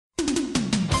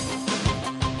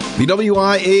The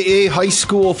WIAA high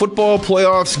school football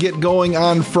playoffs get going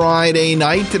on Friday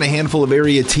night, and a handful of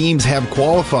area teams have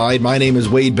qualified. My name is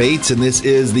Wade Bates, and this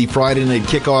is the Friday Night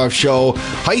Kickoff Show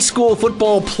High School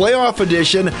Football Playoff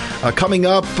Edition. Coming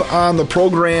up on the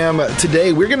program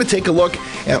today, we're going to take a look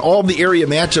at all of the area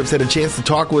matchups. Had a chance to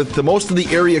talk with most of the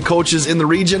area coaches in the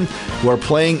region who are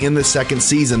playing in the second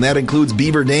season. That includes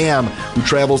Beaver Dam, who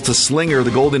travels to Slinger.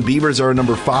 The Golden Beavers are a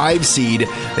number 5 seed.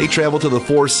 They travel to the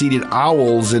 4-seeded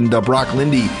Owls, and Brock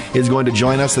Lindy is going to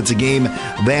join us. That's a game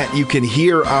that you can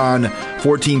hear on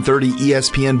 1430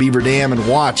 ESPN Beaver Dam and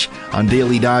watch on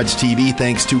DailyDodge TV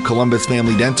thanks to Columbus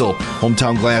Family Dental,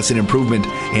 Hometown Glass and Improvement,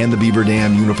 and the Beaver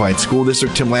Dam Unified School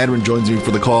District. Tim Ladrin joins me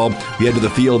for the call. We head to the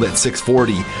field at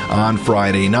 6:40 on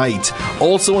Friday night.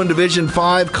 Also in Division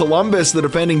 5, Columbus, the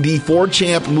defending D4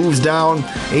 champ, moves down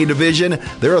a division.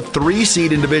 They're a 3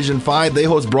 seed in Division 5. They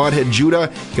host Broadhead Judah.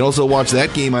 You can also watch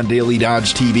that game on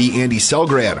DailyDodge TV. Andy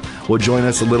Selgrad will join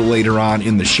us a little later on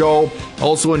in the show.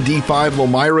 Also in D5,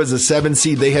 Lomira is a 7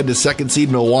 seed. They head to 2nd seed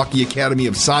Milwaukee Academy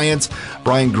of Science.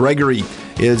 Brian Gregory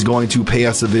is going to pay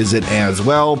us a visit as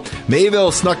well.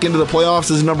 Mayville snuck into the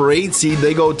playoffs as number 8 seed.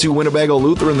 They go to Winnebago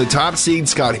Lutheran, the top seed.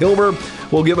 Scott Hilber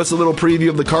will give us a little preview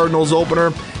of the Cardinals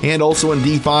opener. And also in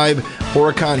D5,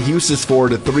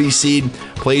 Horicon-Hustisford, a 3 seed,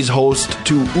 plays host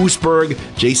to Oostburg.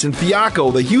 Jason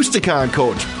Fiacco, the Housticon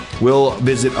coach, will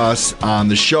visit us on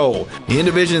the show. In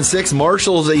Division 6,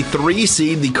 Marshall's a 3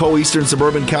 seed, the Co-Eastern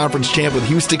Suburban Conference champ with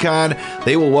Housticon.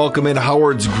 They will welcome in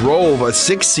Howard's Grove, a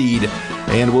 6 seed,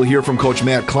 and we'll hear from Coach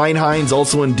Matt Kleinheinz.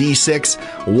 Also in D6,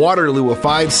 Waterloo, a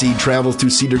 5 seed, travels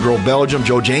to Cedar Grove, Belgium.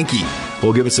 Joe Janke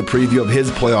will give us a preview of his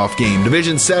playoff game.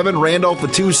 Division 7, Randolph, a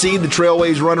 2 seed, the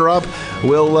Trailways runner-up,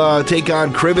 will take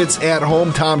on Crivets at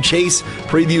home. Tom Chase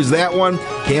previews that one.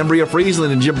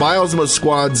 Cambria-Friesland and Jim Bilesma's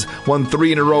squads won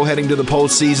 3 in a row heading to the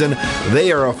postseason.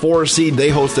 They are a 4 seed. They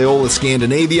host Iola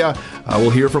Scandinavia.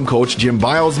 We'll hear from Coach Jim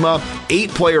Bilesma.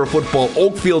 8-player football,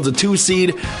 Oakfield's a 2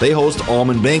 seed. They host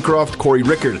Almond Bancroft. Cory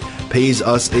Rickard pays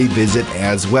us a visit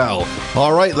as well.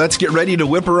 All right, let's get ready to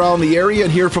whip around the area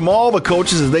and hear from all the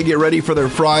coaches as they get ready for their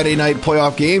Friday night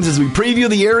playoff games as we preview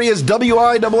the area's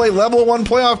WIAA Level 1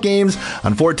 playoff games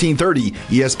on 1430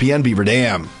 ESPN Beaver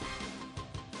Dam.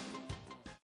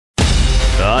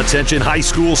 Attention high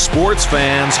school sports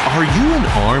fans, are you an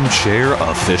armchair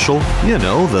official? You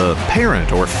know, the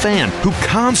parent or fan who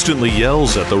constantly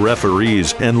yells at the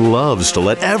referees and loves to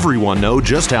let everyone know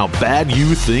just how bad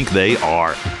you think they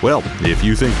are. Well, if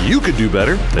you think you could do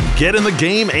better, then get in the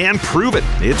game and prove it.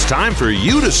 It's time for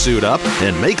you to suit up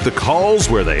and make the calls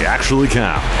where they actually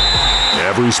count.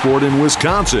 Every sport in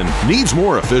Wisconsin needs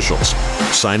more officials.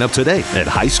 Sign up today at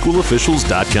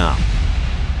highschoolofficials.com.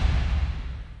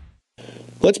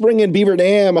 Let's bring in Beaver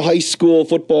Dam high school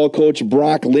football coach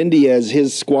Brock Lindy as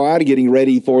his squad getting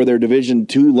ready for their Division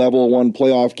II Level 1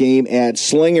 playoff game at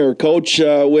Slinger. Coach,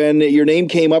 when your name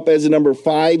came up as a number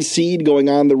 5 seed going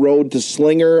on the road to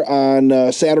Slinger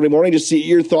on Saturday morning, just see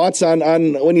your thoughts on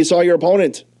when you saw your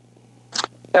opponent.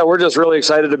 Yeah, we're just really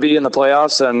excited to be in the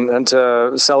playoffs and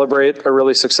to celebrate a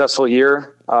really successful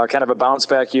year, kind of a bounce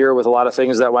back year with a lot of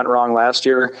things that went wrong last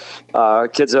year.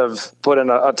 Kids have put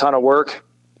in a ton of work.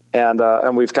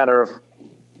 And we've kind of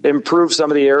improved some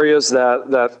of the areas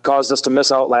that caused us to miss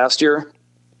out last year.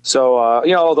 So,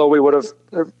 although we would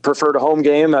have preferred a home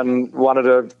game and wanted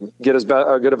to get as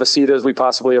good of a seed as we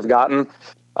possibly have gotten,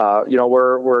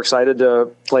 we're excited to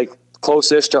play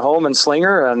close-ish to home in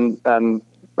Slinger, and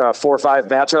 4-5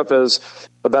 matchup is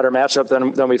a better matchup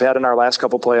than we've had in our last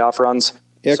couple playoff runs.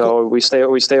 Yeah, so we stay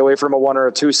away from a 1 or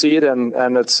a 2 seed, and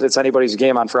it's anybody's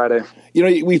game on Friday. You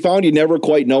know, we found you never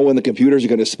quite know when the computers are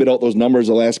going to spit out those numbers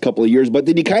the last couple of years, but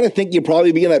did you kind of think you'd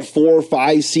probably be in that 4 or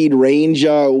 5 seed range,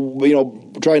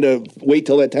 trying to wait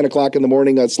till that 10 o'clock in the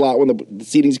morning slot when the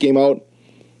seedings came out?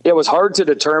 It was hard to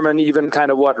determine even kind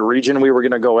of what region we were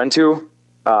going to go into,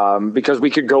 because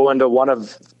we could go into one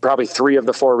of probably 3 of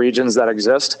the 4 regions that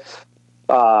exist.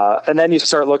 And then you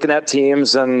start looking at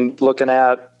teams and looking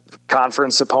at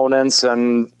conference opponents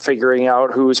and figuring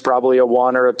out who's probably a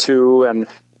 1 or a 2.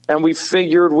 And we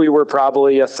figured we were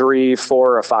probably a 3,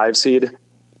 4, or 5 seed.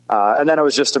 And then it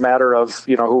was just a matter of,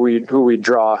 who we'd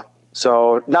draw.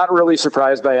 So not really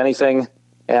surprised by anything,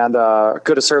 and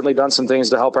could have certainly done some things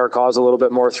to help our cause a little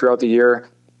bit more throughout the year.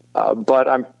 But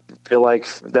I'm feel like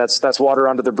that's water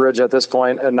under the bridge at this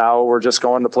point, and now we're just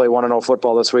going to play 1-0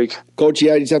 football this week. Coach,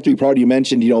 I just have to be proud. You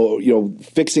mentioned,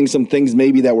 fixing some things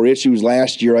maybe that were issues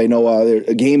last year. I know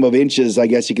a game of inches, I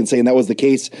guess you can say, and that was the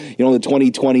case, in the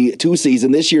 2022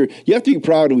 season. This year, you have to be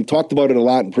proud, and we've talked about it a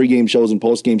lot in pregame shows and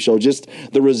postgame shows, just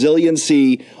the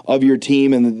resiliency of your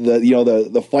team and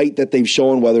the fight that they've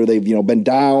shown, whether they've, been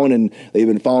down and they've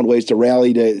been found ways to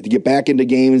rally to get back into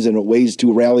games and ways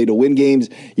to rally to win games.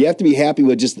 You have to be happy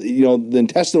with just, the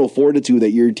intestinal fortitude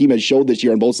that your team has showed this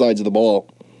year on both sides of the ball.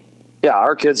 Yeah,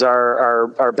 our kids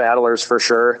are battlers for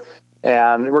sure,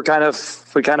 and we kind of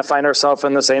find ourselves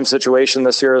in the same situation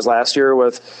this year as last year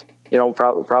with,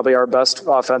 probably our best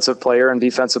offensive player and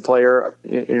defensive player,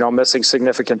 missing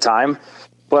significant time.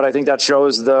 But I think that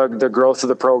shows the growth of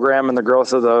the program and the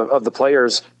growth of the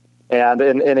players. And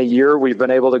in a year, we've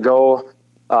been able to go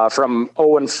from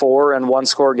 0-4 in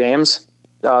one-score games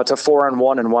to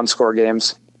 4-1 in one-score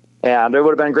games. And it would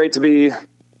have been great to be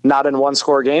not in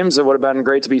one-score games. It would have been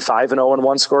great to be 5-0 in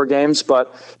one-score games.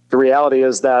 But the reality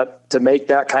is that to make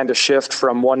that kind of shift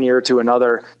from one year to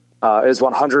another is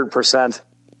 100%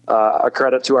 a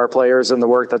credit to our players and the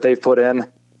work that they've put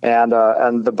in, and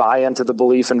the buy-in to the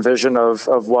belief and vision of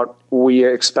what we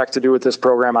expect to do with this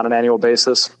program on an annual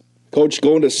basis. Coach,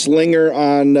 going to Slinger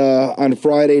on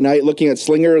Friday night. Looking at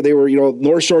Slinger, they were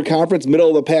North Shore Conference, middle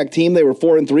of the pack team. They were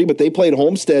 4-3, but they played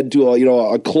Homestead to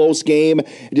a close game.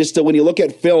 Just when you look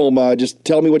at film, just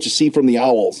tell me what you see from the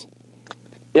Owls.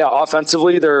 Yeah,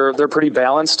 offensively they're pretty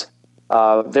balanced.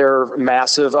 They're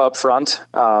massive up front,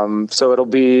 so it'll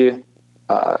be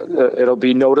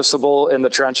noticeable in the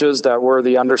trenches that we're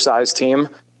the undersized team,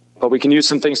 but we can use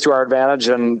some things to our advantage,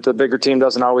 and the bigger team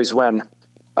doesn't always win.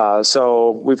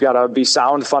 So we've got to be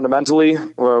sound fundamentally.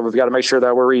 We've got to make sure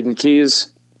that we're reading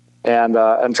keys and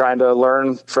trying to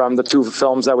learn from the two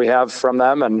films that we have from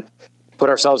them and put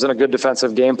ourselves in a good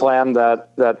defensive game plan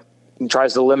that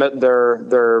tries to limit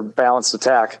their balanced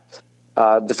attack.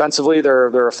 Defensively, they're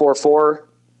a 4-4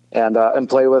 and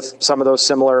play with some of those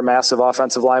similar massive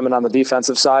offensive linemen on the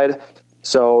defensive side.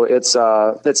 So it's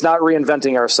not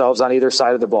reinventing ourselves on either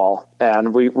side of the ball.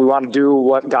 And we want to do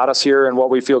what got us here and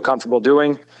what we feel comfortable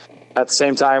doing. At the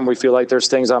same time, we feel like there's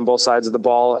things on both sides of the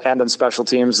ball and in special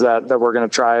teams that we're going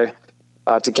to try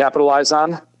to capitalize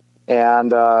on.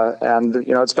 And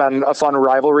it's been a fun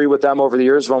rivalry with them over the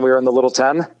years when we were in the Little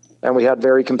 10. And we had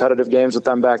very competitive games with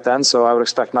them back then, so I would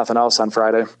expect nothing else on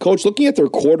Friday. Coach, looking at their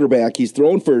quarterback, he's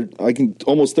thrown for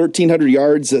almost 1,300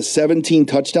 yards, 17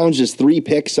 touchdowns, just 3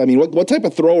 picks. I mean, what type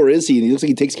of thrower is he? And he looks like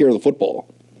he takes care of the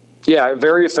football. Yeah,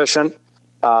 very efficient.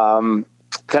 Kind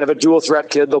of a dual threat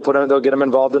kid. They'll get him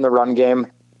involved in the run game.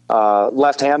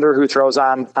 Left-hander who throws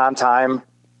on time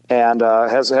and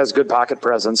has good pocket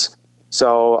presence.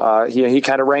 So he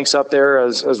kind of ranks up there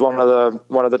as one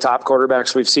of the top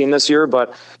quarterbacks we've seen this year.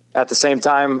 But at the same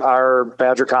time, our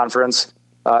Badger Conference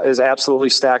is absolutely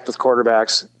stacked with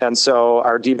quarterbacks, and so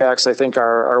our D-backs I think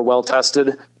are well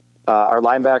tested. Our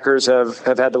linebackers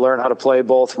have had to learn how to play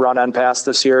both run and pass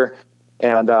this year,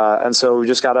 and so we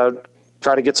just got to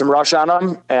try to get some rush on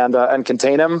them and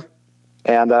contain them.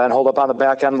 And hold up on the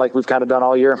back end like we've kind of done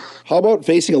all year. How about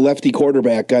facing a lefty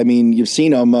quarterback? I mean, you've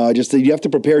seen them. Do you have to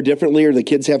prepare differently, or the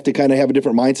kids have to kind of have a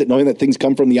different mindset knowing that things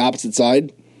come from the opposite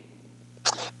side?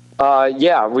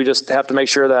 Yeah, we just have to make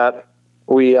sure that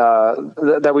we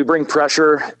bring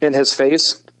pressure in his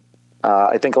face.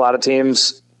 I think a lot of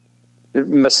teams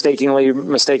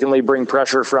mistakenly bring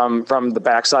pressure from the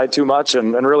backside too much,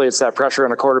 and really it's that pressure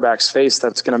in a quarterback's face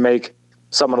that's going to make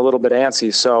someone a little bit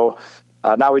antsy. So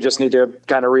now we just need to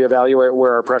kind of reevaluate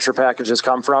where our pressure packages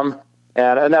come from.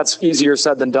 And that's easier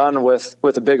said than done with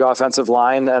a big offensive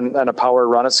line and a power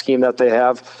run scheme that they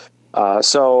have.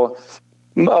 So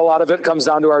a lot of it comes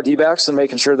down to our D-backs and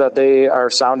making sure that they are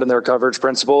sound in their coverage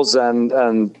principles and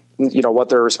what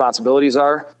their responsibilities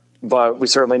are. But we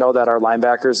certainly know that our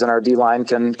linebackers and our D-line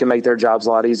can make their jobs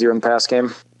a lot easier in the pass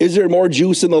game. Is there more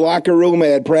juice in the locker room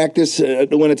at practice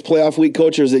when it's playoff week,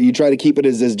 Coach, or is it you try to keep it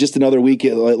as just another week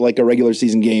like a regular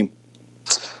season game?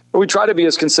 We try to be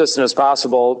as consistent as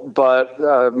possible, but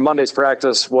Monday's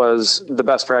practice was the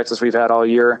best practice we've had all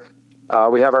year.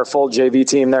 We have our full JV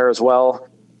team there as well,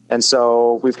 and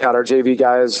so we've got our JV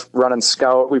guys running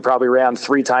scout. We probably ran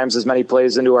 3 times as many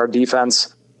plays into our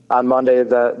defense on Monday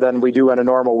than we do in a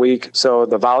normal week. So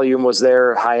the volume was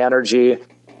there, high energy.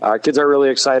 Kids are really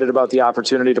excited about the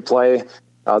opportunity to play.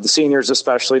 The seniors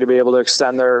especially, to be able to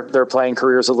extend their playing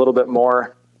careers a little bit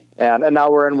more. And now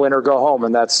we're in win or go home,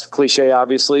 and that's cliche,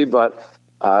 obviously, but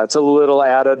it's a little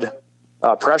added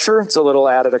pressure. It's a little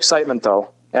added excitement,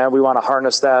 though. And we want to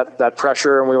harness that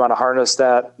pressure, and we want to harness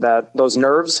those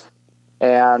nerves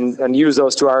and use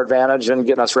those to our advantage and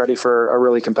getting us ready for a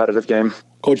really competitive game.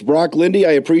 Coach Brock Lindy,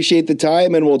 I appreciate the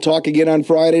time, and we'll talk again on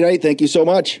Friday night. Thank you so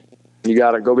much. You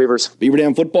got it. Go Beavers. Beaver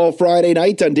Dam football Friday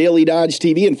night on DailyDodge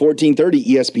TV and 1430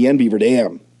 ESPN Beaver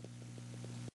Dam.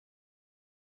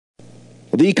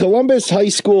 The Columbus High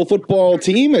School football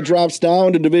team drops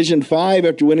down to Division 5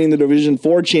 after winning the Division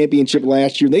 4 championship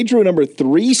last year. They drew number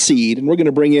 3 seed, and we're going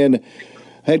to bring in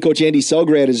head coach Andy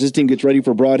Selgrad as his team gets ready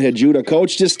for Broadhead Judah.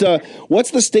 Coach, just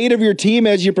what's the state of your team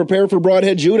as you prepare for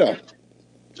Broadhead Judah?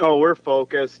 Oh, we're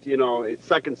focused. It's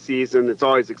second season. It's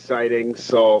always exciting.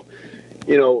 So,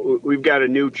 we've got a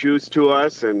new juice to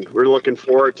us, and we're looking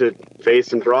forward to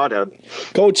facing Broadhead.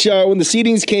 Coach, when the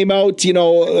seedings came out,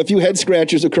 a few head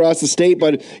scratchers across the state,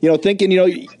 but, thinking,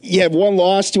 you have one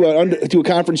loss to a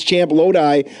conference champ,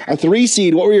 Lodi, a 3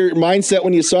 seed. What were your mindset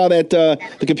when you saw that the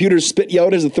computers spit you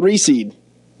out as a 3 seed?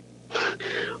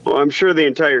 Well, I'm sure the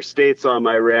entire state saw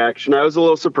my reaction. I was a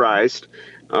little surprised,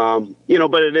 but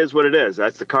it is what it is.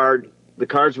 That's the cards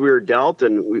we were dealt,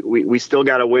 and we still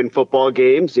got to win football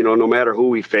games, no matter who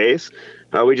we face.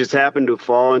 We just happened to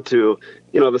fall into,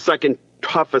 the second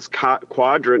toughest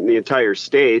quadrant in the entire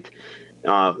state.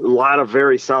 A lot of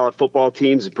very solid football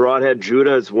teams. Broadhead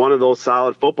Judah is one of those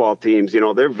solid football teams.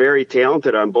 They're very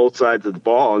talented on both sides of the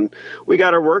ball, and we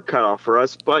got our work cut off for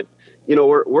us. But,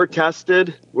 we're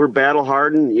tested. We're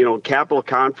battle-hardened. Capital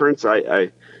Conference,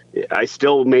 I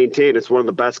still maintain it's one of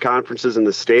the best conferences in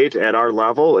the state at our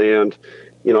level, and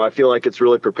I feel like it's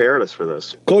really prepared us for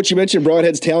this. Coach, you mentioned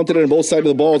Broadhead's talented on both sides of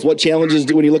the balls. What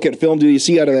challenges, when you look at film, do you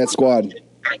see out of that squad?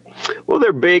 Well,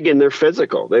 they're big and they're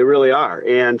physical. They really are,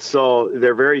 and so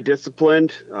they're very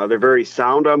disciplined. They're very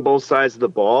sound on both sides of the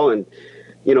ball, and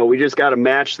we just got to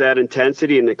match that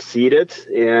intensity and exceed it,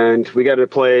 and we got to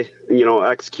play,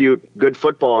 execute good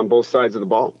football on both sides of the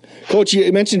ball. Coach,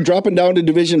 you mentioned dropping down to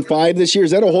Division 5 this year.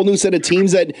 Is that a whole new set of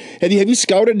teams that have you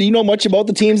scouted? Do you know much about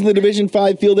the teams in the Division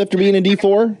 5 field after being in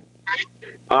D4?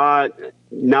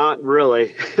 Not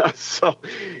really. So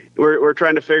we're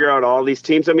trying to figure out all these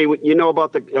teams. I mean,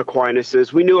 about the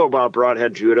Aquinas. We knew about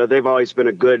Broadhead Judah. They've always been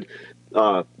a good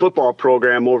football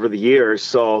program over the years.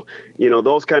 So,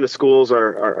 those kind of schools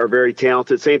are very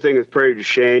talented. Same thing with Prairie du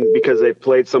Chien, because they've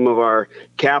played some of our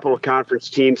Capital Conference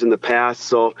teams in the past.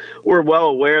 So we're well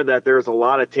aware that there's a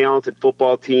lot of talented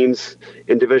football teams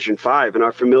in Division 5, and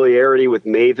our familiarity with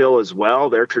Mayville as well.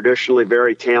 They're traditionally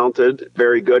very talented,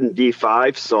 very good in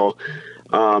D5. So,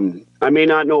 I may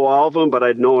not know all of them, but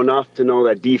I'd know enough to know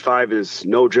that D5 is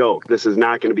no joke. This is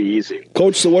not going to be easy.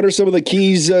 Coach, so what are some of the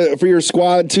keys for your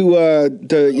squad to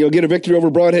get a victory over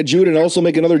Broadhead Judah and also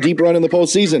make another deep run in the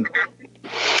postseason?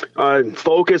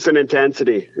 Focus and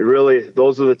intensity. Really,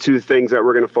 those are the two things that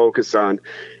we're going to focus on.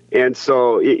 And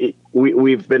so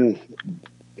we've been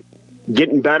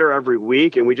getting better every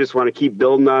week, and we just want to keep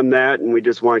building on that, and we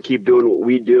just want to keep doing what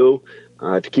we do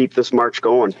to keep this march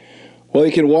going. Well,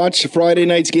 you can watch Friday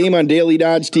night's game on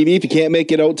DailyDodge TV if you can't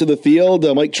make it out to the field.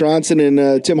 Mike Tronson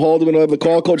and Tim Haldeman will have the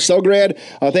call. Coach Selgrad,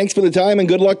 thanks for the time and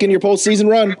good luck in your postseason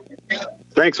run.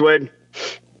 Thanks, Wade.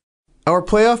 Our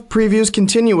playoff previews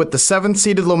continue with the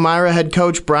 7th-seeded Lomira head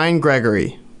coach Brian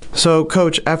Gregory. So,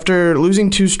 Coach, after losing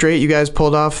 2 straight, you guys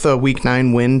pulled off the Week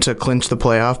 9 win to clinch the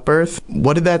playoff berth.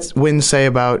 What did that win say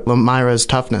about Lomira's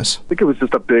toughness? I think it was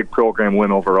just a big program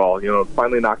win overall.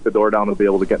 Finally knocked the door down to be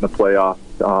able to get in the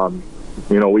playoffs.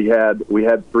 We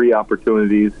had 3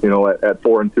 opportunities. At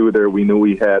 4-2 there, we knew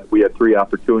we had 3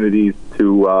 opportunities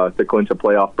to clinch a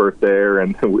playoff berth there,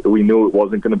 and we knew it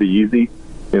wasn't going to be easy.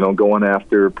 Going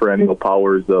after perennial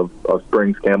powers of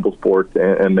Springs, Campbellsport,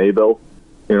 and Mayville.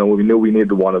 We knew we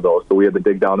needed one of those, so we had to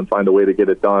dig down and find a way to get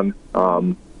it done.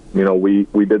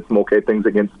 We did some okay things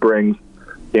against Springs.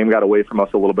 Game got away from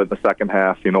us a little bit in the second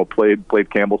half. Played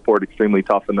Campbellsport extremely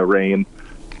tough in the rain.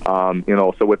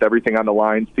 So with everything on the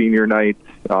line, senior night,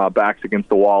 backs against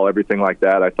the wall, everything like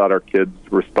that, I thought our kids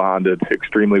responded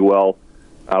extremely well.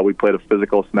 We played a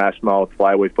physical smash-mouth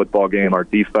flyaway football game. Our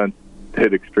defense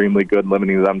did extremely good,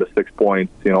 limiting them to 6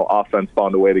 points. Offense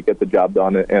found a way to get the job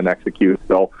done and execute.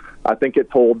 So I think it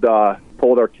told our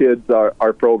kids,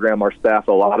 our program, our staff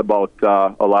a lot about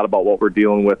what we're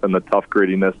dealing with and the tough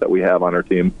grittiness that we have on our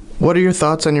team. What are your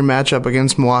thoughts on your matchup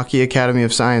against Milwaukee Academy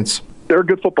of Science? They're a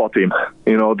good football team.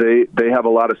 They have a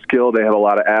lot of skill. They have a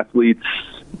lot of athletes.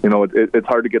 It's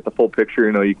hard to get the full picture.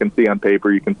 You can see on paper,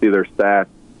 you can see their stats.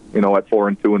 At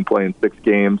 4-2 and playing 6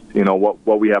 games.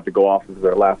 What we have to go off is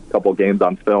their last couple games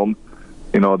on film.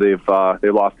 They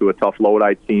lost to a tough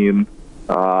Lodi team.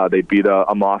 They beat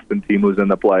a Mauston team who's in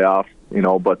the playoffs.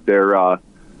 But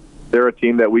they're a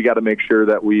team that we got to make sure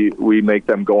that we make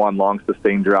them go on long,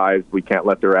 sustained drives. We can't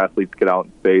let their athletes get out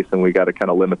in space, and we got to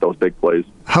kind of limit those big plays.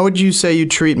 How would you say you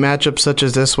treat matchups such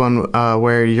as this one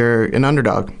where you're an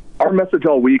underdog? Our message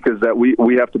all week is that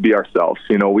we have to be ourselves.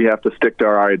 We have to stick to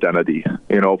our identity.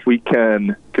 If we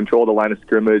can control the line of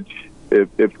scrimmage,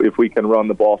 if we can run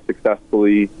the ball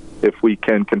successfully, if we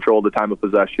can control the time of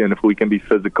possession, if we can be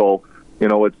physical,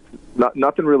 it's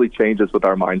nothing really changes with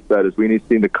our mindset. Is we need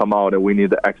to come out and we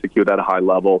need to execute at a high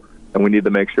level, and we need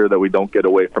to make sure that we don't get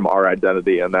away from our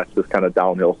identity, and that's just kind of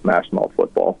downhill smash mouth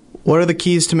football. What are the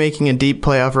keys to making a deep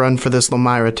playoff run for this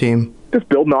Lomira team? Just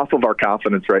building off of our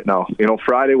confidence right now.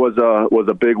 Friday was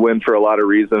a big win for a lot of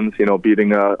reasons.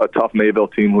 Beating a tough Mayville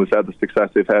team who's had the success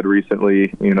they've had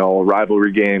recently.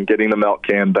 Rivalry game, getting the Melt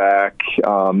Can back,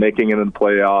 making it in the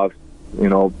playoffs.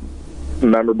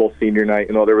 Memorable senior night.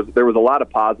 There was a lot of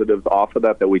positives off of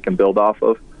that we can build off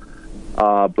of.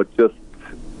 But just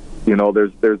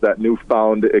there's that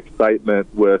newfound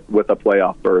excitement with a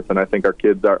playoff berth, and I think our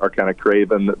kids are kind of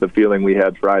craving the feeling we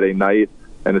had Friday night.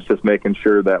 And it's just making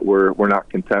sure that we're not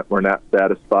content, we're not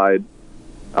satisfied,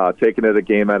 taking it a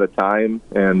game at a time,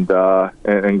 and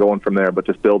going from there. But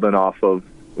just building off of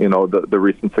the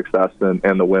recent success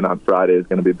and the win on Friday is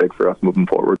going to be big for us moving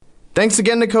forward. Thanks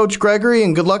again to Coach Gregory,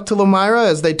 and good luck to Lomira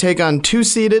as they take on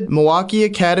 2-seeded Milwaukee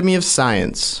Academy of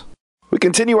Science. We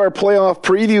continue our playoff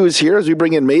previews here as we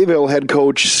bring in Mayville head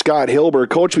coach Scott Hilber.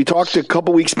 Coach, we talked a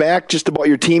couple weeks back just about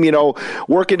your team,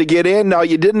 working to get in. Now,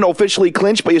 you didn't officially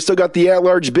clinch, but you still got the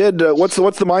at-large bid. What's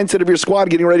the mindset of your squad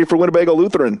getting ready for Winnebago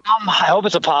Lutheran? I hope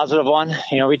it's a positive one.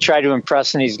 We try to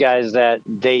impress these guys that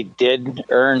they did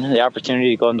earn the opportunity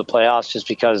to go into the playoffs just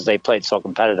because they played so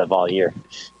competitive all year.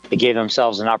 They gave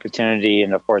themselves an opportunity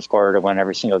in the fourth quarter to win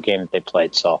every single game that they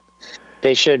played. So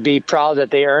they should be proud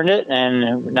that they earned it,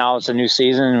 and now it's a new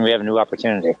season and we have a new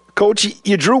opportunity. Coach,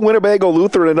 you drew Winnebago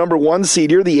Lutheran a number 1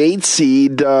 seed. You're the 8th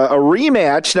seed. A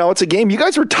rematch. Now it's a game. You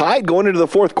guys were tied going into the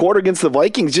fourth quarter against the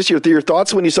Vikings. Just your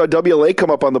thoughts when you saw WIAA come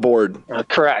up on the board.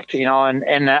 Correct.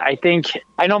 And I think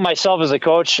I know myself as a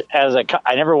coach,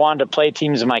 I never wanted to play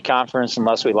teams in my conference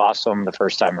unless we lost them the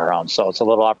first time around. So it's a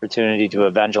little opportunity to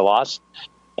avenge a loss,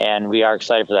 and we are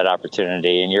excited for that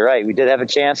opportunity. And you're right, we did have a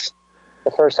chance the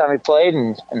first time we played,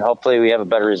 and hopefully we have a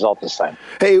better result this time.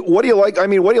 Hey, what do you like? What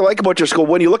do you like about your school?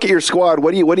 When you look at your squad,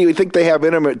 what do you think they have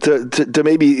in them to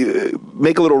maybe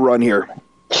make a little run here?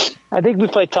 I think we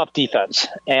play tough defense,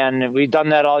 and we've done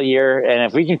that all year. And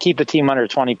if we can keep the team under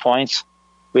 20 points,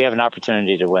 we have an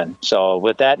opportunity to win. So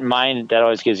with that in mind, that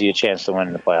always gives you a chance to win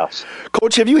in the playoffs.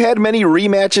 Coach, have you had many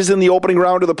rematches in the opening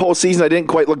round of the postseason? I didn't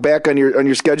quite look back on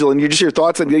your schedule, and just your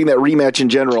thoughts on getting that rematch in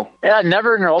general. Yeah,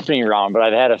 never in an opening round, but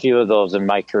I've had a few of those in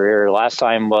my career. Last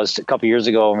time was a couple years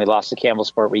ago when we lost to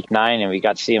Campbellsport week 9, and we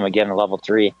got to see them again in level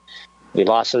 3. We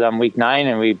lost to them week 9,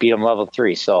 and we beat them level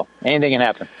 3. So anything can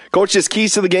happen. Coach, just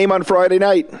keys to the game on Friday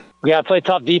night. We got to play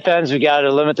tough defense. We got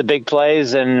to limit the big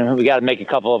plays, and we got to make a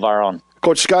couple of our own.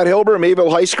 Coach Scott Hilber,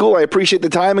 Mayville High School, I appreciate the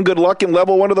time and good luck in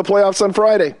level 1 of the playoffs on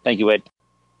Friday. Thank you, Wade.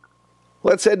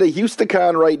 Let's head to Houston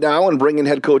right now and bring in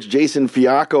head coach Jason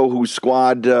Fiacco, whose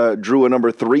squad drew a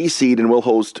number 3 seed and will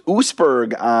host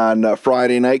Oostburg on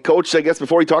Friday night. Coach, I guess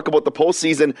before we talk about the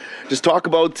postseason, just talk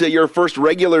about your first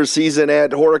regular season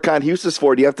at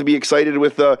Horicon-Hustisford. Do you have to be excited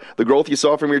with the growth you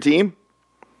saw from your team?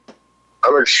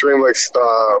 I'm extremely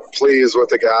pleased with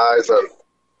the guys,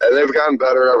 and they've gotten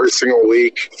better every single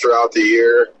week throughout the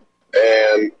year,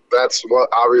 and that's what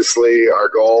obviously our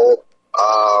goal.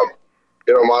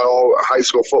 My old high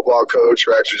school football coach,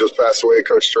 who actually just passed away,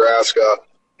 Coach Taraska,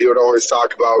 he would always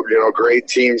talk about, great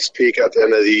teams peak at the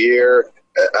end of the year,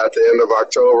 at the end of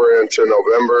October into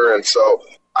November, and so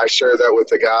I share that with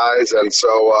the guys, and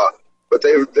so but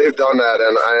they've done that,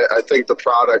 and I think the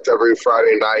product every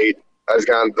Friday night has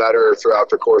gotten better throughout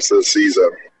the course of the season.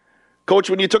 Coach,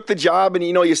 when you took the job and,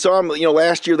 you saw them,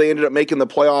 last year they ended up making the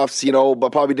playoffs,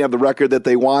 but probably didn't have the record that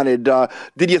they wanted.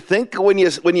 Did you think when you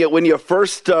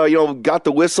first, got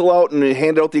the whistle out and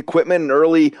handed out the equipment in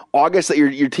early August that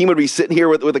your team would be sitting here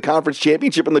with a conference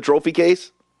championship in the trophy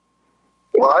case?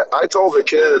 Well, I told the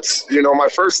kids, my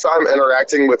first time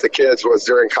interacting with the kids was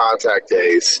during contact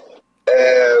days.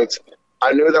 And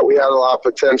I knew that we had a lot of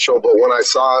potential, but when I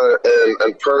saw it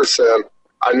in person,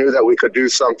 I knew that we could do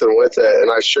something with it,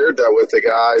 and I shared that with the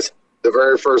guys the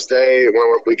very first day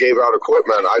when we gave out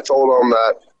equipment. I told them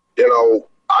that,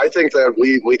 I think that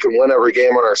we can win every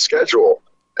game on our schedule,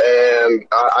 and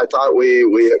I thought we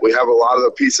have a lot of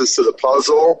the pieces to the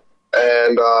puzzle,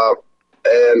 and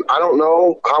I don't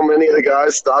know how many of the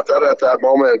guys thought that at that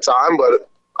moment in time, but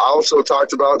I also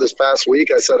talked about this past week.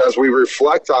 I said as we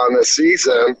reflect on this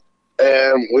season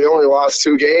and we only lost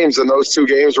 2 games, and those 2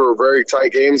 games were very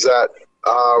tight games that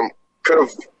could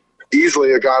have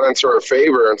easily have got into our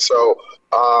favor. And so,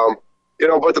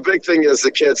 but the big thing is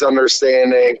the kids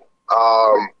understanding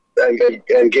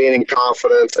and gaining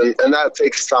confidence, and that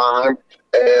takes time.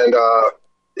 And,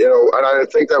 and I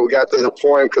think that we got to the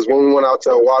point because when we went out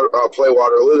to play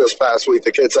Waterloo this past week,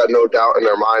 the kids had no doubt in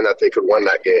their mind that they could win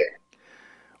that game.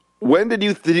 When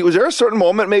was there a certain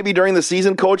moment maybe during the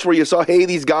season, Coach, where you saw, hey,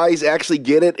 these guys actually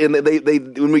get it, and they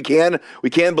when we can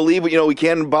believe, we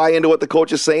can buy into what the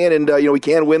coach is saying, and we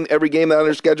can win every game that on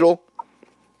their schedule?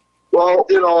 Well,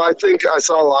 I think I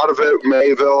saw a lot of it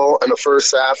Mayville in the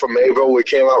first half of Mayville. We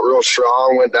came out real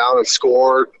strong, went down and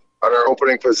scored on our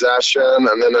opening possession, and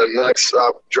then the next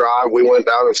drive we went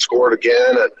down and scored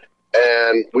again,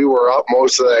 and we were up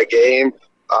most of that game.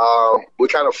 We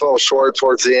kind of fell short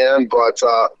towards the end, but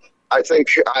I think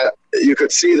you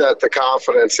could see that the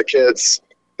confidence, the kids,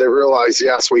 they realized,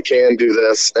 yes, we can do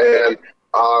this. And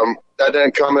that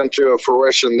didn't come into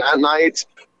fruition that night,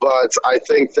 but I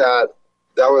think that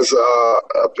was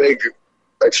a big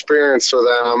experience for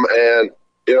them. And,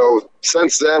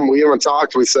 since then we even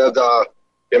talked, we said,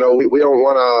 we don't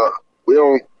want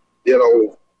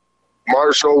to,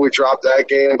 Marshall, we dropped that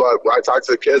game, but I talked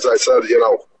to the kids, I said,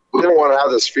 we don't want to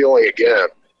have this feeling again.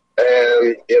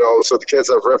 And, so the kids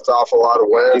have ripped off a lot of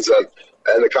wins and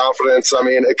the confidence. I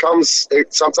mean,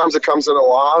 sometimes it comes in a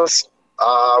loss.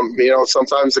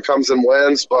 Sometimes it comes in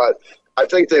wins, but I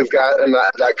think they've gotten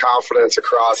that confidence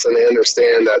across, and they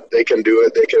understand that they can do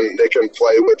it. They can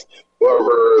play with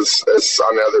whoever is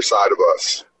on the other side of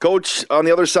us. Coach, on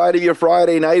the other side of you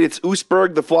Friday night, it's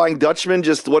Oostburg, the Flying Dutchman.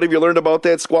 Just what have you learned about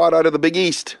that squad out of the Big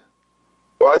East?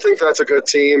 Well, I think that's a good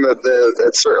team.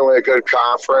 It's certainly a good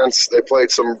conference. They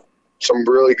played some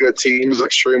really good teams,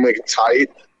 extremely tight.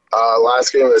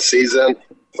 Last game of the season,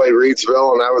 played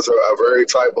Reedsville, and that was a very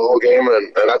tight ball game,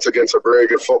 and that's against a very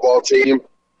good football team.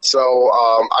 So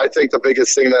I think the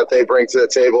biggest thing that they bring to the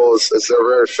table is they're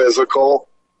very physical,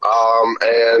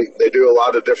 and they do a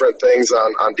lot of different things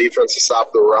on defense to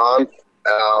stop the run.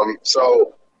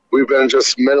 So we've been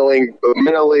just mentally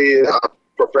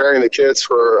preparing the kids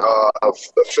for a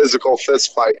physical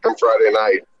fist fight on Friday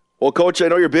night. Well, Coach, I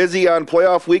know you're busy on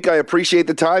playoff week. I appreciate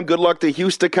the time. Good luck to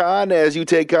Houston as you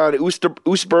take on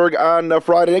Oostburg on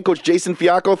Friday night. Coach Jason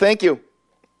Fiacco, thank you.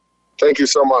 Thank you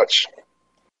so much.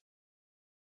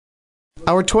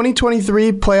 Our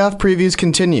 2023 playoff previews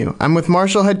continue. I'm with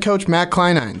Marshall head coach Matt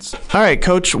Kleinheinz. All right,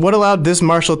 Coach, what allowed this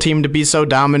Marshall team to be so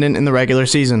dominant in the regular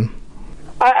season?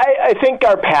 I think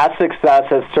our past success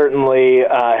has certainly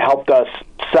helped us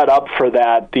set up for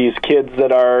that. These kids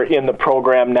that are in the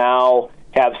program now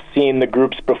have seen the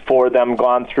groups before them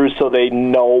gone through, so they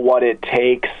know what it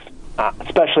takes.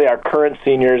 Especially our current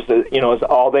seniors, is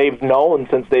all they've known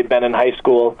since they've been in high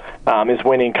school is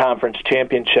winning conference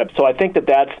championships. So I think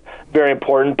that's very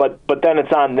important. But then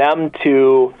it's on them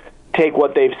to take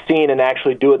what they've seen and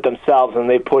actually do it themselves, and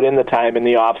they put in the time in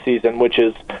the off season, which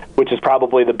is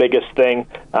probably the biggest thing.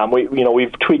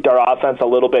 We've tweaked our offense a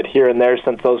little bit here and there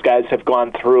since those guys have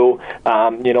gone through.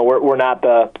 We're not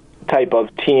the type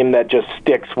of team that just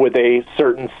sticks with a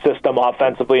certain system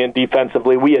offensively and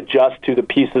defensively. We adjust to the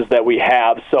pieces that we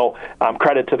have. So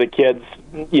credit to the kids,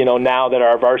 now that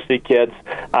are varsity kids,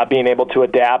 being able to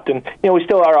adapt. And, we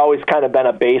still are always kind of been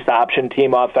a base option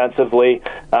team offensively,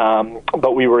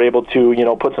 but we were able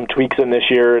to, put some tweaks in this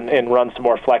year and run some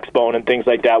more flex bone and things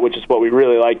like that, which is what we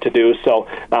really like to do. So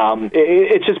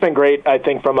it's just been great, I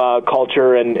think, from a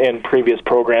culture and previous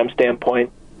program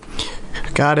standpoint.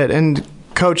 Got it. And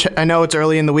Coach, I know it's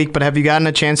early in the week, but have you gotten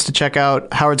a chance to check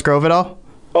out Howard's Grove at all?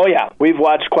 Oh, yeah. We've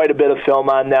watched quite a bit of film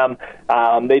on them.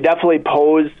 They definitely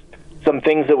pose some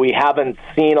things that we haven't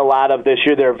seen a lot of this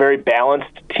year. They're a very balanced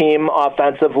team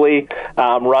offensively,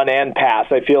 run and pass.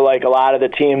 I feel like a lot of the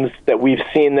teams that we've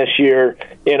seen this year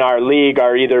in our league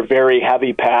are either very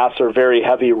heavy pass or very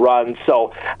heavy run.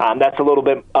 So that's a little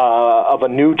bit of a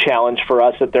new challenge for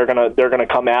us that they're gonna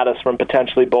come at us from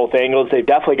potentially both angles. They've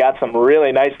definitely got some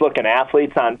really nice looking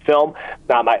athletes on film.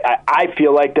 I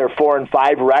feel like their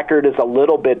 4-5 record is a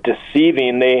little bit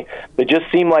deceiving. They just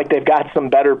seem like they've got some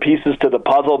better pieces to the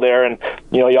puzzle there. And,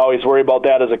 you always worry about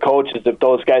that as a coach, is if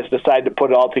those guys decide to put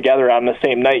it all together on the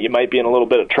same night, you might be in a little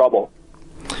bit of trouble.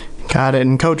 Got it.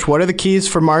 And, Coach, what are the keys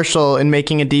for Marshall in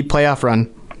making a deep playoff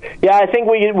run? Yeah, I think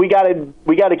we got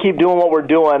to keep doing what we're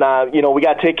doing. We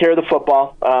got to take care of the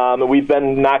football. We've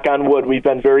been, knock on wood, we've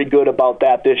been very good about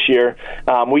that this year.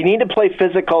 We need to play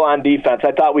physical on defense.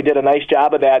 I thought we did a nice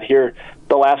job of that here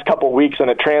the last couple of weeks, and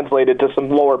it translated to some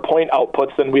lower point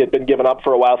outputs than we had been giving up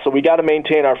for a while. So we got to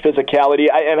maintain our physicality,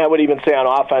 and I would even say on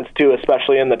offense too,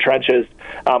 especially in the trenches.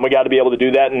 We got to be able to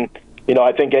do that, and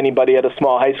I think anybody at a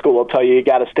small high school will tell you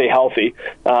got to stay healthy.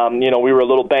 We were a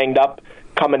little banged up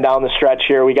coming down the stretch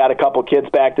here. We got a couple kids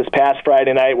back this past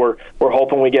Friday night. We're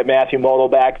hoping we get Matthew Model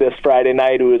back this Friday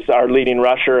night, who is our leading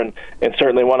rusher and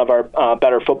certainly one of our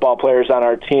better football players on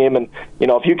our team. And,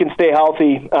 if you can stay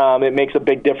healthy, it makes a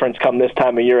big difference come this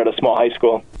time of year at a small high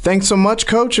school. Thanks so much,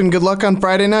 Coach, and good luck on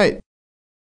Friday night.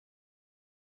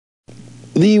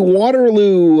 The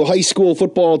Waterloo High School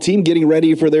football team getting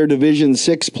ready for their Division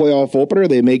 6 playoff opener.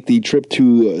 They make the trip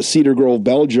to Cedar Grove,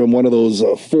 Belgium, one of those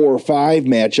 4 or 5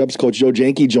 matchups. Coach Joe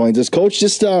Janke joins us. Coach,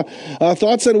 just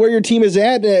thoughts on where your team is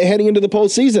at heading into the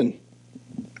postseason?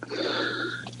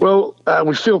 Well,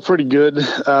 we feel pretty good.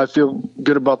 I feel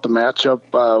good about the matchup.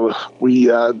 We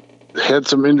had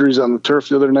some injuries on the turf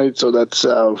the other night, so that's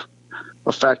a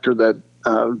factor that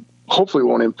hopefully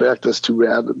won't impact us too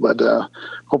bad, but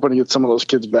hoping to get some of those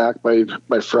kids back by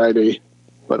Friday.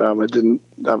 But it didn't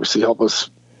obviously help us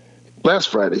last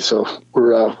Friday, so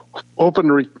we're hoping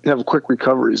to have quick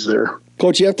recoveries there.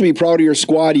 Coach, you have to be proud of your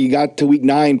squad. You got to week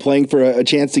 9 playing for a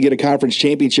chance to get a conference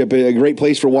championship, a great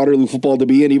place for Waterloo football to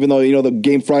be in, even though the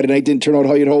game Friday night didn't turn out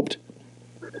how you'd hoped.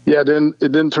 Yeah, it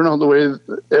didn't turn out the way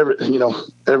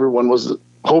everyone was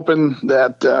hoping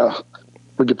that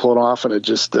we could pull it off, and it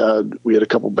just we had a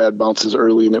couple bad bounces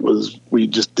early, and we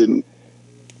just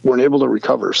weren't able to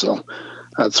recover. So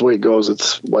that's the way it goes.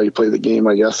 It's why you play the game,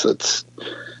 I guess. That's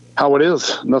how it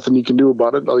is. Nothing you can do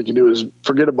about it. All you can do is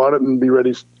forget about it and be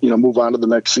ready, move on to the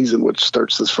next season, which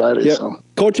starts this Friday. Yep. So,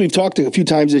 Coach, we've talked a few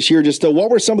times this year. Just what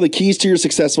were some of the keys to your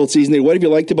successful season? What have you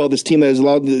liked about this team that has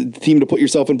allowed the team to put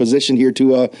yourself in position here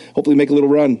to hopefully make a little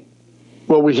run?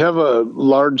 Well, we have a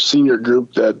large senior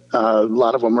group that a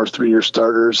lot of them are 3-year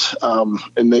starters,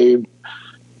 and they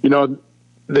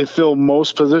fill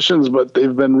most positions, but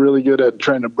they've been really good at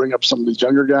trying to bring up some of these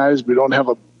younger guys. We don't have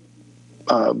a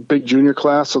big junior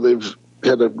class, so they've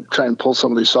had to try and pull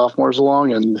some of these sophomores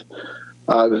along, and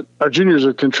our juniors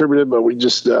have contributed, but we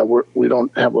just we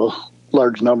don't have a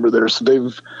large number there. So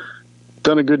they've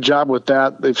done a good job with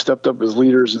that. They've stepped up as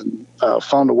leaders and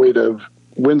found a way to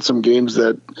win some games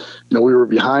that we were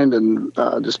behind and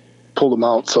just pulled them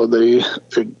out. So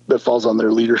that falls on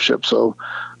their leadership. So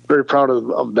very proud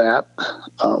of that.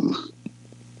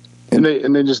 And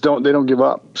they just don't give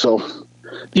up. So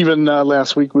even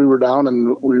last week we were down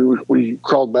and we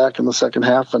crawled back in the second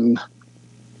half, and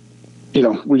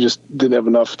we just didn't have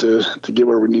enough to get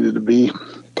where we needed to be.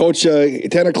 Coach,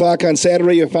 10 o'clock on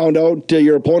Saturday, you found out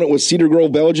your opponent was Cedar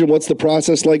Grove, Belgium. What's the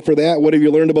process like for that? What have you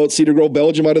learned about Cedar Grove,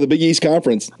 Belgium out of the Big East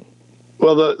Conference?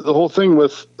 Well, the whole thing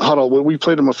with Huddle, we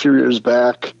played them a few years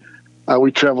back.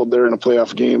 We traveled there in a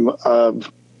playoff game.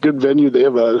 Good venue. They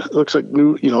have it looks like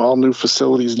new, all new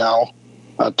facilities now.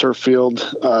 Turf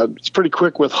field. It's pretty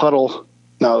quick with Huddle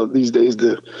now these days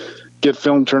to get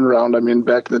film turned around. I mean,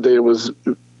 back in the day it was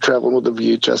traveling with the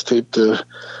VHS tape to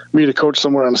meet a coach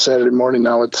somewhere on a Saturday morning.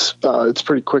 Now it's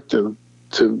pretty quick to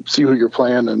see who you're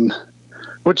playing, and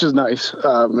which is nice.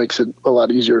 Makes it a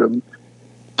lot easier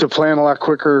to plan a lot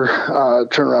quicker,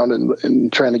 turn around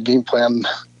and trying to game plan.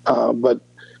 But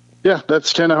yeah,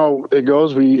 that's kind of how it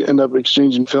goes. We end up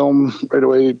exchanging film right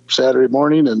away Saturday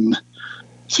morning and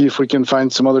see if we can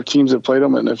find some other teams that played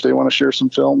them and if they want to share some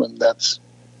film, and that's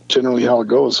generally how it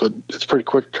goes. So it's pretty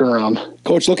quick turnaround.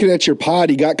 Coach, looking at your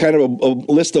pod, you got kind of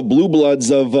a list of blue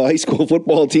bloods of high school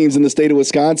football teams in the state of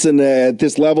Wisconsin at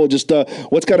this level. Just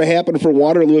what's going to happen for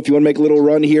Waterloo if you want to make a little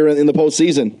run here in the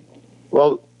postseason?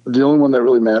 Well, the only one that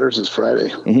really matters is Friday.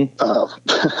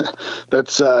 Mm-hmm.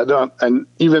 That's and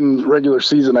even regular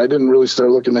season, I didn't really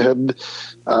start looking ahead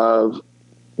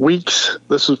weeks.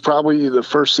 This was probably the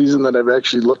first season that I've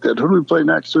actually looked at who do we play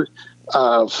next week.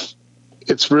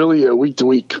 It's really a week to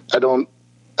week. I don't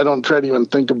try to even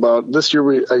think about this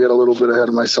year. I got a little bit ahead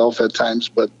of myself at times,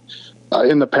 but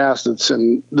in the past,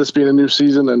 this being a new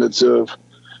season and it's a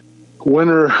win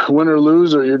or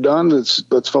lose or you're done.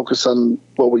 Let's focus on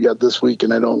what we got this week,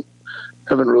 and I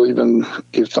haven't really even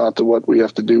gave thought to what we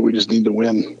have to do. We just need to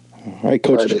win. All right,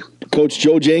 Coach. Friday. Coach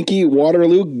Joe Janke,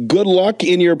 Waterloo. Good luck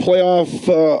in your playoff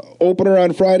opener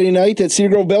on Friday night at Cedar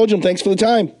Grove, Belgium. Thanks for the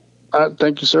time.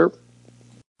 Thank you, sir.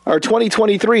 Our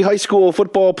 2023 high school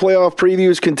football playoff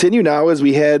previews continue now as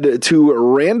we head to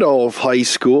Randolph High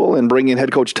School and bring in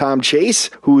head coach Tom Chase,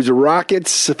 whose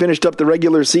Rockets finished up the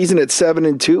regular season at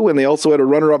 7-2, and they also had a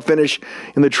runner-up finish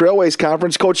in the Trailways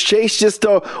Conference. Coach Chase, just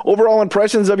overall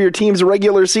impressions of your team's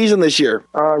regular season this year?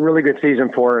 Really good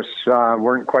season for us.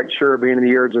 Weren't quite sure beginning of the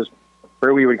year just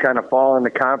where we would kind of fall in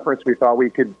the conference. We thought we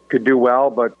could do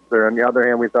well, but on the other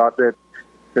hand, we thought that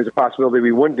there's a possibility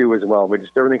we wouldn't do as well. But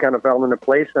just everything kind of fell into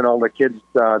place, and all the kids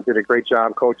did a great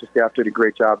job. Coaching staff did a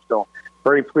great job. So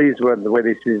very pleased with the way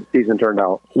the season turned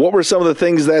out. What were some of the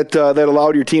things that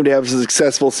allowed your team to have a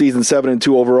successful season,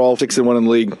 7-2 overall, 6-1 in the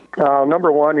league?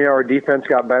 Number one, our defense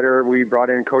got better. We brought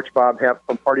in Coach Bob Hepp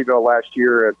from Partyville last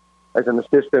year as an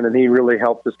assistant, and he really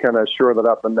helped us kind of shore that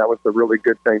up, and that was a really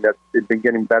good thing. That it's been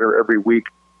getting better every week.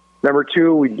 Number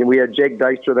two, we had Jake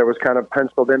Dyster that was kind of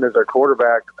penciled in as our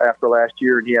quarterback after last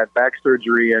year, and he had back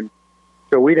surgery, and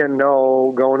so we didn't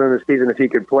know going into the season if he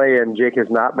could play, and Jake has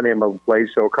not been able to play.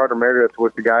 So Carter Meredith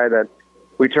was the guy that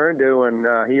we turned to,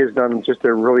 and he has done just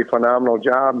a really phenomenal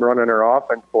job running our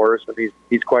offense for us, and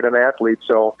he's quite an athlete.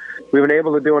 So we've been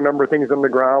able to do a number of things on the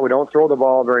ground. We don't throw the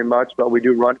ball very much, but we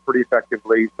do run pretty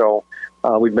effectively. So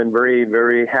we've been very,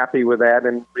 very happy with that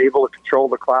and able to control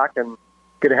the clock and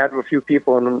get ahead of a few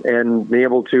people and be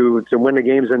able to win the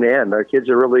games in the end. Our kids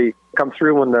have really come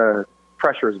through when the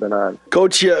pressure has been on.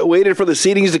 Coach, you waited for the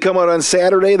seedings to come out on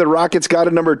Saturday. The Rockets got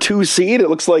a number 2 seed. It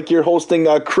looks like you're hosting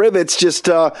Crivets. Just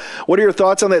what are your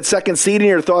thoughts on that second seed and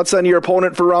your thoughts on your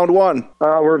opponent for round 1?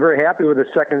 We're very happy with the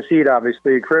second seed,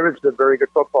 obviously. Crivets is a very good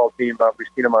football team. We've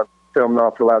seen them on film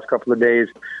now for the last couple of days.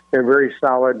 They're very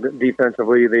solid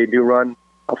defensively. They do run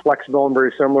flexible and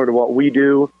very similar to what we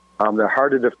do. They're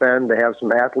hard to defend. They have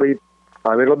some athletes.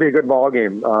 It'll be a good ball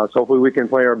game. So hopefully we can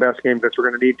play our best game because we're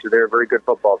going to need to. They're a very good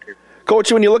football team.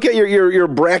 Coach, when you look at your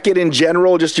bracket in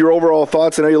general, just your overall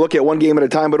thoughts, I know you look at one game at a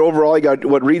time, but overall you got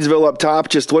Reedsville up top.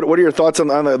 Just what are your thoughts on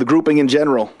the grouping in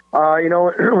general? It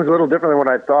was a little different than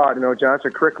what I thought.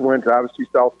 Johnson Creek went to obviously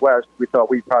Southwest. We thought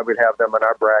we probably would have them in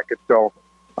our bracket. So,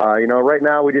 right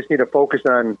now we just need to focus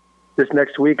on this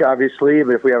next week, obviously.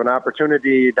 But if we have an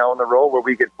opportunity down the road where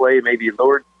we could play maybe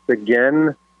Lourdes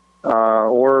again,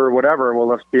 or whatever, well,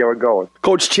 let's see how it goes.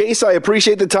 Coach Chase, I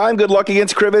appreciate the time. Good luck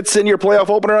against Crivets in your playoff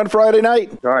opener on Friday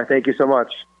night. All right, thank you so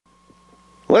much.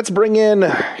 Let's bring in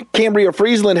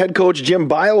Cambria-Friesland head coach Jim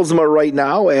Bilesma right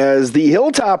now as the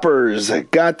Hilltoppers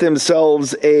got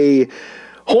themselves a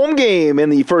home game in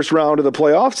the first round of the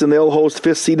playoffs, and they'll host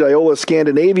 5th seed Iola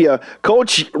Scandinavia.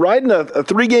 Coach, riding a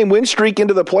 3-game win streak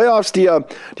into the playoffs, do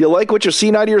you like what you're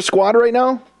seeing out of your squad right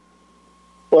now?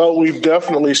 Well, we've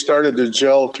definitely started to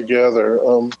gel together.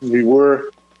 We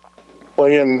were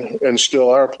playing and still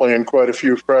are playing quite a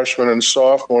few freshmen and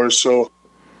sophomores, so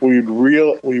we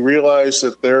realized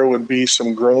that there would be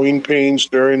some growing pains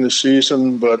during the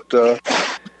season, but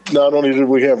not only did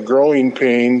we have growing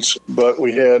pains, but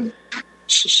we had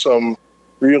some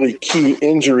really key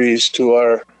injuries to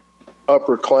our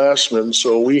upperclassmen.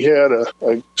 So we had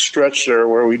a stretch there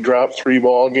where we dropped 3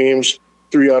 ball games,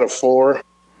 3 out of 4.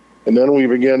 And then we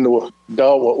began to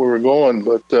doubt what we were going,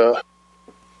 but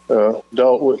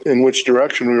doubt in which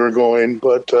direction we were going.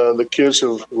 But the kids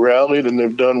have rallied and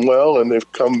they've done well, and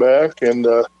they've come back. And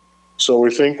so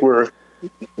we think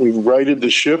we've righted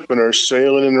the ship and are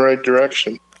sailing in the right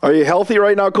direction. Are you healthy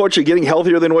right now, Coach? Are you getting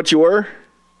healthier than what you were?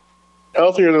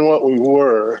 Healthier than what we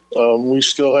were. We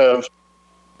still have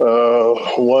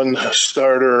 1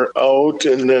 starter out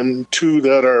and then 2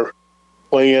 that are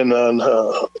playing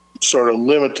on sort of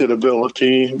limited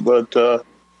ability, but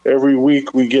every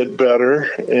week we get better,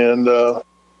 and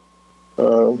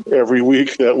every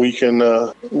week that we can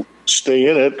stay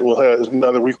in it, we'll have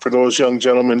another week for those young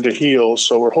gentlemen to heal.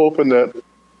 So we're hoping that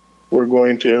we're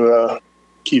going to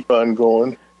keep on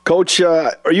going. Coach,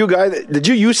 are you a guy did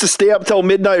you used to stay up till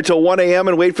midnight or till 1 a.m.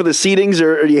 and wait for the seedings,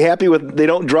 or are you happy with they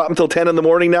don't drop until 10 in the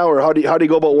morning now, or how do you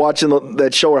go about watching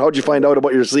that show, or how'd you find out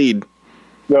about your seed?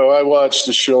 No, I watched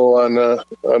the show on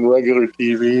regular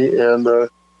TV, and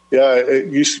it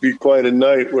used to be quite a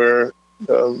night where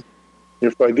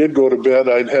if I did go to bed,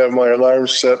 I'd have my alarm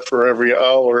set for every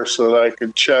hour so that I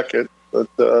could check it. But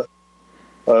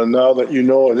now that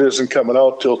it isn't coming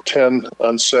out till 10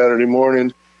 on Saturday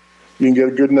morning, you can get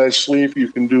a good night's sleep.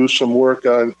 You can do some work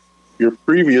on your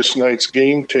previous night's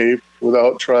game tape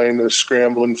without trying to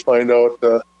scramble and find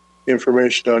out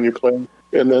information on your play.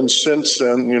 And then since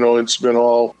then, it's been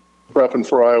all prepping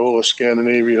for Iola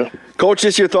Scandinavia. Coach,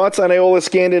 just your thoughts on Iola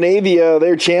Scandinavia.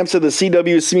 They're champs of the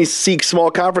CWC Small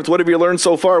Conference. What have you learned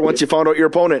so far once you found out your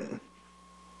opponent?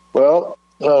 Well,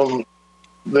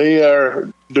 they are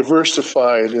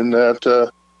diversified in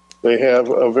that They have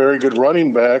a very good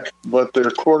running back, but their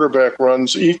quarterback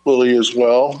runs equally as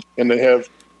well, and they have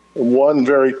one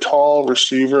very tall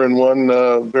receiver and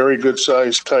one very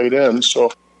good-sized tight end.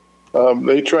 So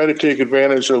they try to take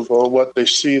advantage of what they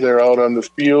see there out on the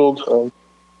field.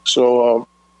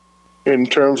 In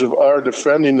terms of our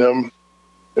defending them,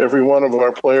 every one of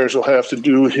our players will have to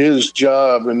do his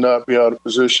job and not be out of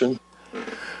position.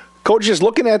 Coach, just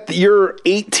looking at your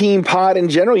 8-team pod in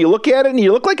general, you look at it and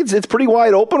you look like it's pretty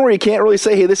wide open where you can't really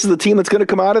say, hey, this is the team that's going to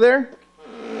come out of there?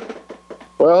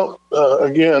 Well,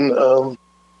 again, the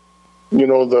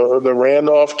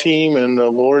Randolph team and the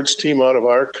Lord's team out of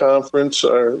our conference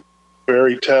are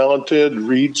very talented.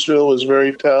 Reedsville is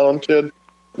very talented.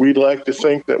 We'd like to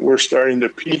think that we're starting to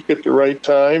peak at the right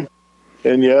time.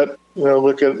 And yet,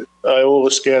 look at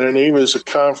Iola Scandinavia as a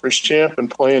conference champ and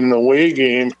playing an away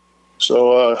game.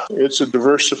 So it's a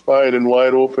diversified and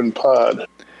wide open pod.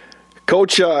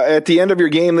 Coach, at the end of your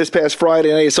game this past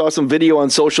Friday night, I saw some video on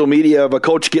social media of a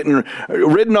coach getting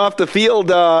ridden off the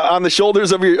field on the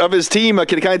shoulders of his team.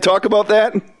 Can you kind of talk about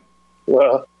that?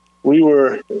 Well, we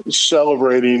were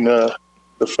celebrating the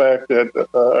fact that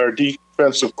our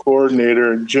defensive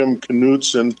coordinator, Jim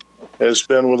Knudsen, has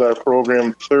been with our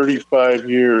program 35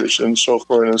 years. And so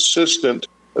for an assistant,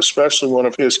 especially one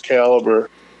of his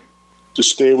caliber, to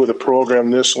stay with a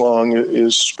program this long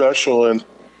is special, and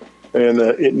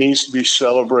it needs to be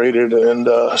celebrated. And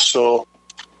so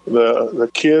the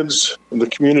kids and the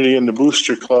community and the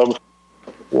Booster Club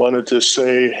wanted to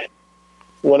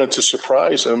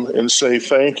surprise him and say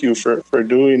thank you for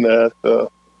doing that.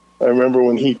 I remember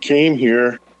when he came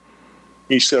here,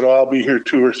 he said, I'll be here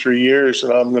 2 or 3 years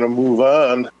and I'm going to move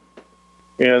on.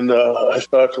 And I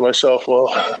thought to myself,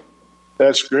 well,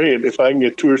 that's great. If I can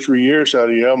get 2 or 3 years out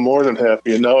of you, I'm more than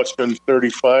happy. And now it's been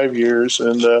 35 years,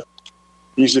 and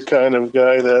he's the kind of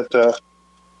guy that,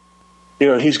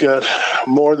 he's got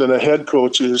more than a head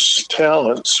coach's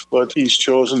talents, but he's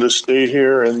chosen to stay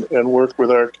here and work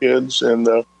with our kids. And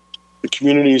the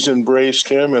community's embraced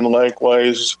him, and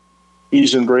likewise,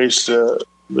 he's embraced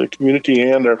the community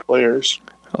and our players.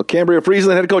 Well,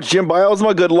 Cambria-Friesland head coach Jim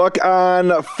Bilesma, good luck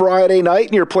on Friday night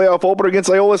in your playoff opener against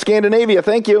Iola Scandinavia.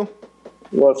 Thank you.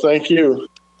 Well, thank you.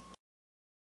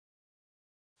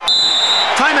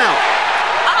 Timeout.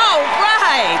 All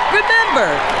right. Remember,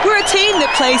 we're a team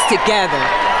that plays together.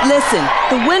 Listen,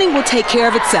 the winning will take care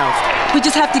of itself. We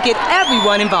just have to get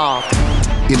everyone involved.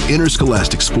 In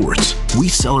interscholastic sports, we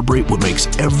celebrate what makes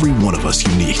every one of us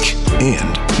unique.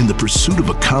 And in the pursuit of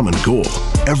a common goal,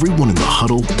 everyone in the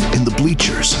huddle, in the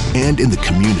bleachers, and in the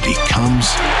community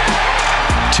comes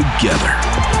together.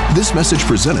 This message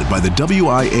presented by the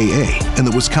WIAA and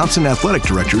the Wisconsin Athletic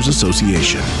Directors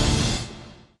Association.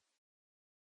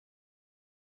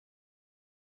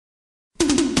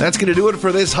 That's going to do it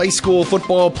for this high school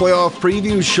football playoff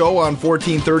preview show on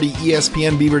 1430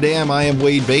 ESPN Beaver Dam. I am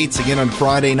Wade Bates. Again on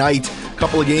Friday night, a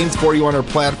couple of games for you on our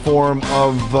platform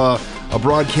of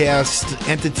broadcast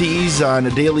entities on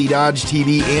DailyDodge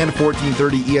TV and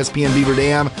 1430 ESPN Beaver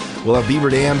Dam. We'll have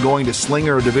Beaver Dam going to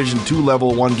Slinger, a Division II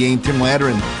Level 1 game. Tim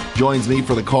Ladderin joins me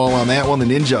for the call on that one. The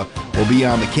Ninja will be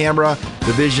on the camera.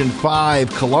 Division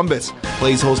 5, Columbus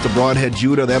plays host to Broadhead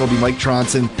Judah. That'll be Mike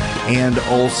Tronson and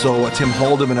also Tim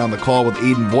Haldeman on the call with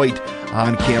Aiden Voigt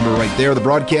on camera right there. The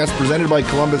broadcast presented by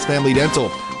Columbus Family Dental,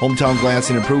 Hometown Glass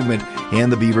and Improvement,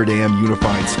 and the Beaver Dam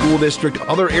Unified School District.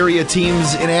 Other area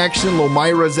teams in action.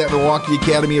 Lomira's at Milwaukee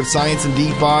Academy of Science in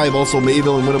D5. Also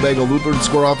Mayville and Winnebago Lutheran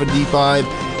score off in D5.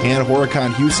 And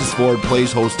Horicon-Hustisford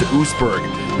plays host to Oostburg.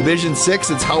 Division 6,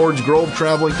 it's Howard's Grove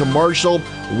traveling to Marshall.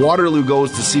 Waterloo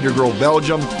goes to Cedar Grove,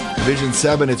 Belgium. Division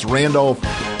 7, it's Randolph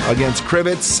against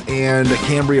Crivets, and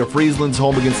Cambria-Friesland's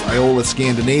home against Iola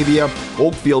Scandinavia.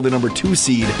 Oakfield, the number 2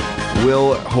 seed,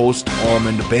 will host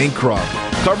Almond Bancroft.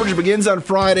 Coverage begins on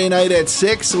Friday night at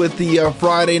 6 with the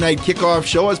Friday night kickoff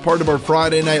show as part of our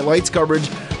Friday Night Lights coverage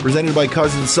presented by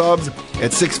Cousin Subs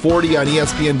at 6:40 on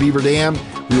ESPN Beaver Dam.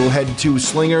 We will head to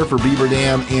Slinger for Beaver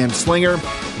Dam and Slinger,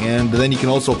 and then you can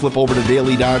also flip over to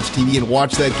DailyDodge TV and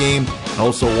watch that game, and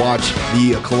also watch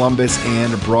the Columbus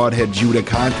and Broadhead Judah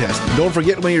contest. And don't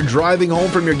forget, when you're driving home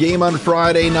from your game on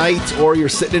Friday night or you're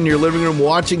sitting in your living room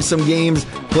watching some games,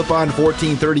 flip on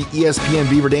 1430 ESPN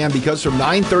Beaver Dam, because from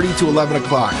 9:30 to 11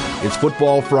 o'clock, it's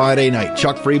Football Friday night.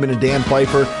 Chuck Freeman and Dan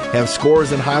Pfeiffer have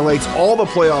scores and highlights, all the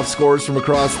playoff scores from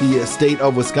across the state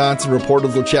of Wisconsin.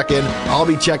 Reporters will check in. I'll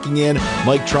be checking in.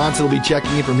 Mike Tronson will be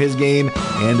checking in from his game,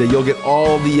 and you'll get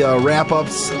all the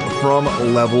wrap-ups from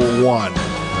Level 1.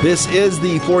 This is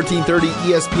the 1430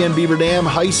 ESPN Beaver Dam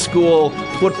High School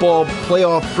Football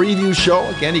Playoff Preview Show.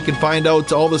 Again, you can find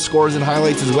out all the scores and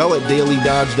highlights as well at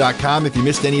DailyDodge.com. If you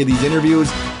missed any of these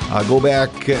interviews, Go back,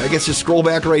 I guess just scroll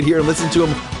back right here and listen to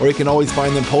them, or you can always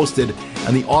find them posted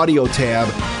on the audio tab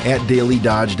at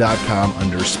dailydodge.com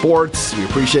under sports. We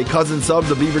appreciate Cousin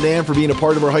Subs of Beaver Dam for being a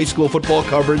part of our high school football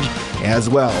coverage as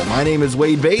well. My name is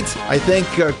Wade Bates. I thank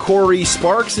Cory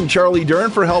Sparks and Charlie Dern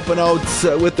for helping out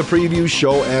with the preview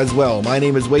show as well. My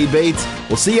name is Wade Bates.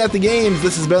 We'll see you at the games.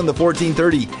 This has been the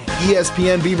 1430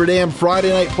 ESPN Beaver Dam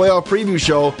Friday Night Playoff Preview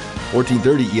Show.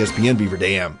 1430 ESPN Beaver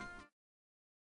Dam.